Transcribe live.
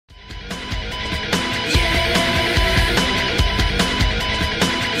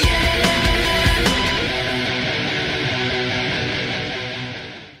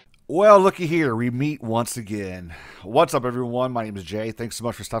Well, looky here. We meet once again. What's up, everyone? My name is Jay. Thanks so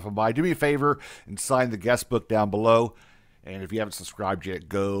much for stopping by. Do me a favor and sign the guest book down below. And if you haven't subscribed yet,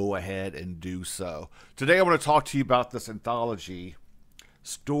 go ahead and do so. Today, I want to talk to you about this anthology,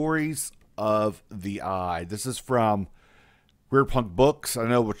 Stories of the Eye. This is from WeirdPunk Books. I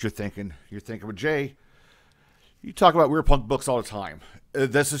know what you're thinking. You're thinking, well, Jay, you talk about WeirdPunk books all the time.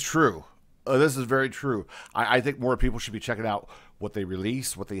 This is true. This is very true. I think more people should be checking out what they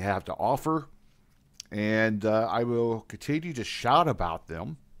release, what they have to offer, and I will continue to shout about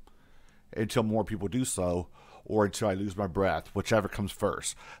them until more people do so, or until I lose my breath, whichever comes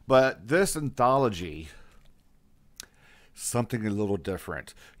first. But this anthology, something a little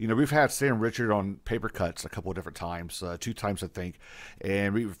different. You know, we've had Sam Richard on Paper Cuts a couple of different times, 2 times I think,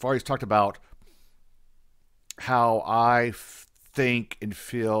 and we've always talked about how I think and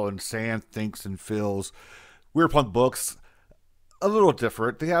feel, and Sam thinks and feels. WeirdPunk Books, a little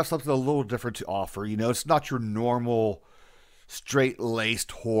different. They have something a little different to offer. You know, it's not your normal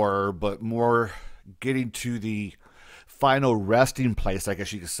straight-laced horror, but more getting to the final resting place, I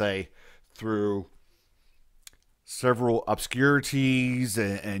guess you could say, through several obscurities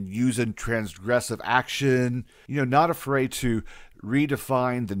and using transgressive action. You know, not afraid to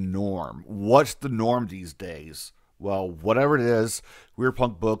redefine the norm. What's the norm these days? Well, whatever it is,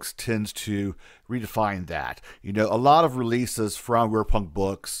 WeirdPunk Books tends to redefine that. You know, a lot of releases from WeirdPunk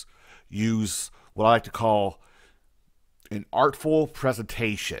Books use what I like to call an artful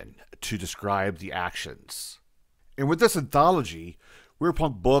presentation to describe the actions. And with this anthology,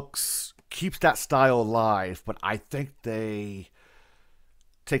 WeirdPunk Books keeps that style alive, but I think they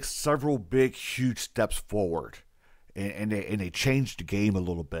take several big, huge steps forward. And they changed the game a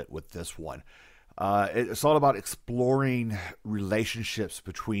little bit with this one. It's all about exploring relationships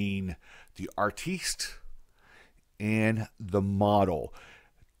between the artiste and the model,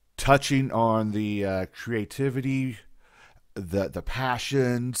 touching on the creativity, the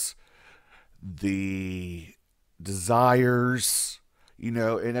passions, the desires, you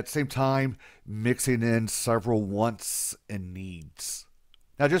know, and at the same time mixing in several wants and needs.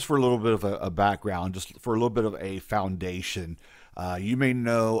 Now, just for a little bit of a background, just for a little bit of a foundation, you may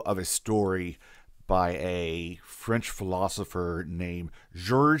know of a story by a French philosopher named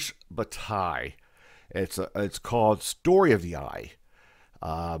Georges Bataille. It's called Story of the Eye.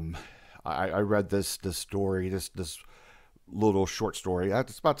 I read this story, this little short story.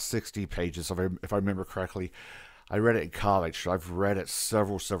 It's about 60 pages, if I remember correctly. I read it in college, so I've read it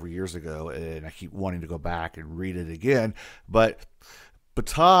several years ago, and I keep wanting to go back and read it again. But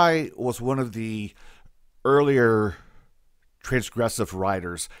Bataille was one of the earlier transgressive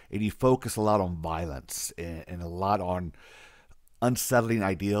writers, and he focused a lot on violence and a lot on unsettling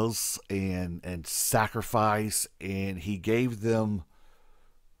ideals and sacrifice, and he gave them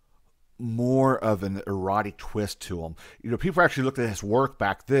more of an erotic twist to them. You know, people actually looked at his work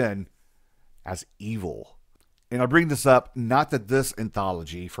back then as evil. And I bring this up, not that this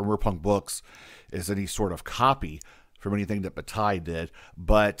anthology from WeirdPunk Books is any sort of copy from anything that Bataille did,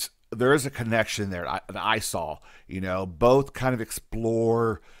 but there is a connection there that I saw. You know, both kind of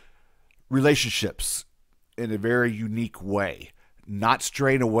explore relationships in a very unique way, not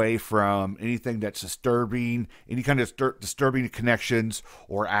straying away from anything that's disturbing, any kind of disturbing connections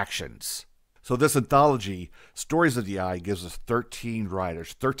or actions. So this anthology, Stories of the Eye, gives us 13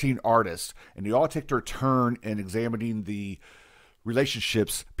 writers, 13 artists, and they all take their turn in examining the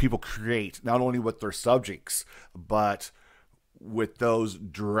relationships people create, not only with their subjects, but with those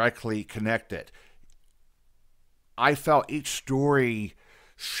directly connected. I felt each story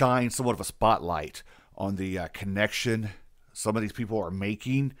shines somewhat of a spotlight on the connection some of these people are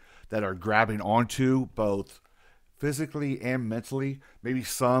making, that are grabbing onto both physically and mentally. Maybe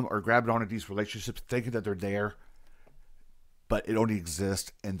some are grabbing onto these relationships thinking that they're there, but it only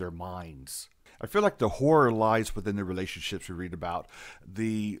exists in their minds. I feel like the horror lies within the relationships we read about,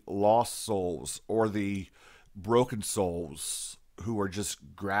 the lost souls or the broken souls who are just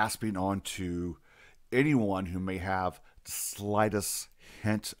grasping onto anyone who may have the slightest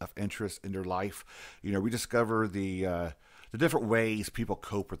hint of interest in their life. You know, we discover the different ways people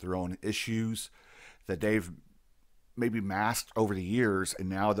cope with their own issues that they've maybe masked over the years, and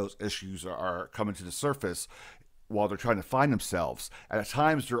now those issues are coming to the surface while they're trying to find themselves. And at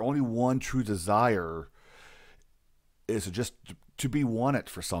times, their only one true desire is just to be wanted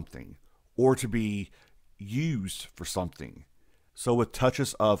for something or to be used for something. So with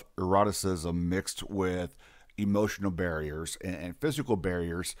touches of eroticism mixed with emotional barriers and physical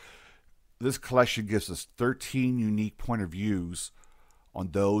barriers, this collection gives us 13 unique point of views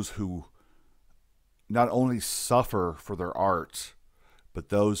on those who not only suffer for their art, but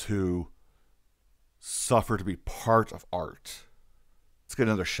those who suffer to be part of art. Let's get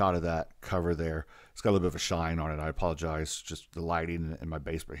another shot of that cover there. It's got a little bit of a shine on it. I apologize. Just the lighting in my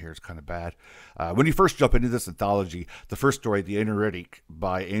basement here is kind of bad. When you first jump into this anthology, the first story, The Intricacies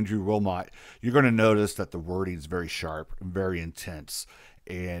by Andrew Wilmot, you're going to notice that the wording is very sharp and very intense.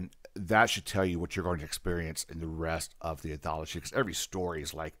 And that should tell you what you're going to experience in the rest of the anthology, because every story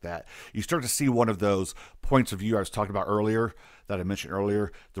is like that. You start to see one of those points of view I was talking about earlier, that I mentioned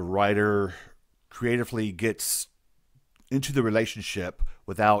earlier. The writer creatively gets into the relationship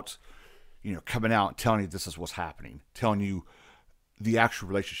without, coming out and telling you this is what's happening, telling you the actual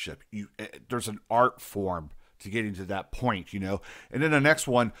relationship. There's an art form to getting to that point, And then the next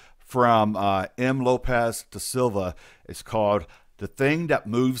one from M. Lopes to Silva is called The Thing That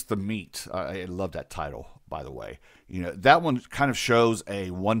Moves the Meat. I love that title, by the way. That one kind of shows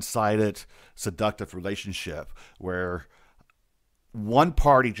a one-sided, seductive relationship where one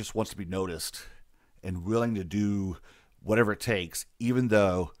party just wants to be noticed and willing to do whatever it takes, even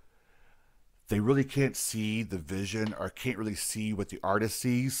though they really can't see the vision or can't really see what the artist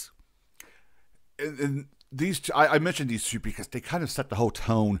sees. And these, I mentioned these two because they kind of set the whole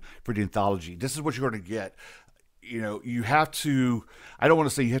tone for the anthology. This is what you're going to get. You have to, I don't want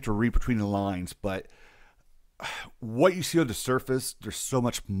to say you have to read between the lines, but what you see on the surface, there's so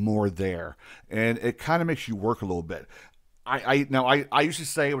much more there. And it kind of makes you work a little bit. I usually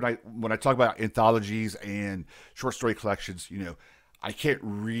say when I talk about anthologies and short story collections, I can't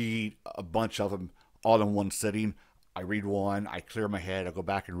read a bunch of them all in one sitting. I read one, I clear my head, I go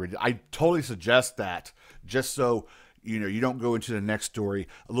back and read it. I totally suggest that, just so you don't go into the next story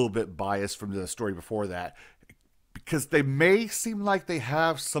a little bit biased from the story before that, because they may seem like they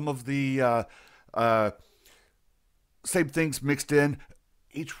have some of the same things mixed in.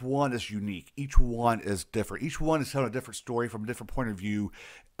 Each one is unique. Each one is different. Each one is telling a different story from a different point of view,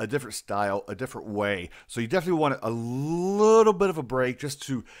 a different style, a different way. So you definitely want a little bit of a break just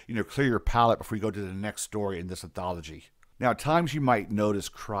to, clear your palate before you go to the next story in this anthology. Now, at times you might notice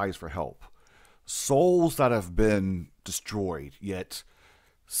cries for help. Souls that have been destroyed, yet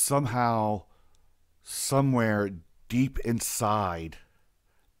somehow, somewhere deep inside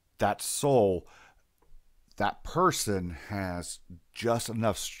that soul, that person has just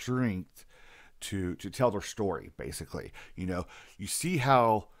enough strength to tell their story, basically. You see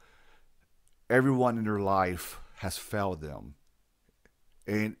how everyone in their life has failed them.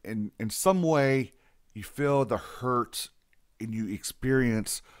 And in some way, you feel the hurt and you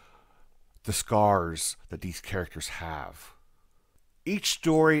experience the scars that these characters have. Each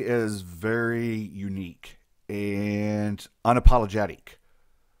story is very unique and unapologetic,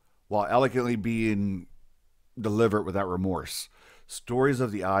 while elegantly being delivered without remorse. Stories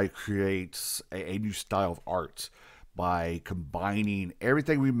of the Eye creates a new style of art by combining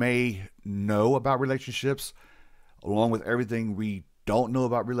everything we may know about relationships along with everything we don't know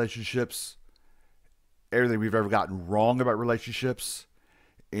about relationships, everything we've ever gotten wrong about relationships,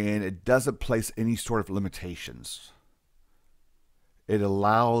 and it doesn't place any sort of limitations. It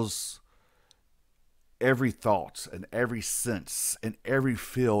allows every thought and every sense and every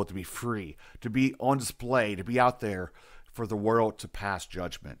feel to be free, to be on display, to be out there for the world to pass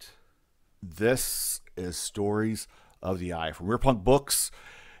judgment. This is Stories of the Eye from WeirdPunk Books.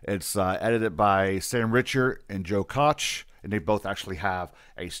 It's edited by Sam Richard and Joe Koch, and they both actually have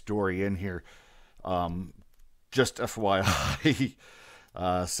a story in here. Just FYI,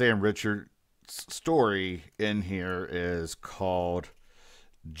 Sam Richard's story in here is called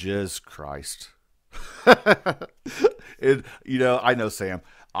Jizz Christ. I know Sam.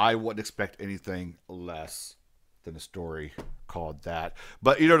 I wouldn't expect anything less than a story called that.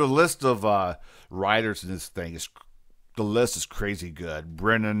 But the list of writers in this thing the list is crazy good.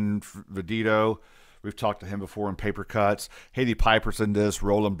 Brennan Vidito, we've talked to him before in Paper Cuts. Hailey Piper's in this.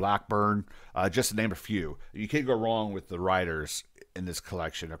 Roland, Blackburn, just to name a few. You can't go wrong with the writers in this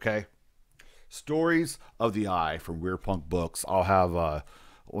collection. Okay, Stories of the Eye from WeirdPunk Books. I'll have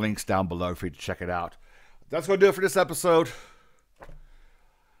links down below for you to check it out. That's going to do it for this episode.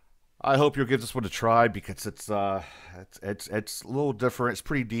 I hope you'll give this one a try because it's a little different. It's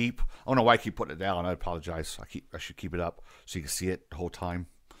pretty deep. I don't know why I keep putting it down. I apologize. I should keep it up so you can see it the whole time.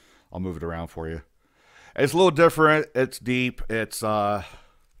 I'll move it around for you. It's a little different. It's deep. It's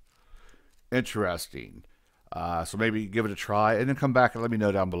interesting. So maybe give it a try and then come back and let me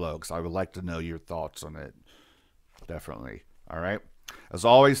know down below because I would like to know your thoughts on it. Definitely. All right. As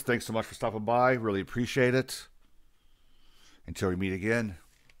always, thanks so much for stopping by. Really appreciate it. Until we meet again,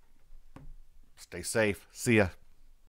 stay safe. See ya.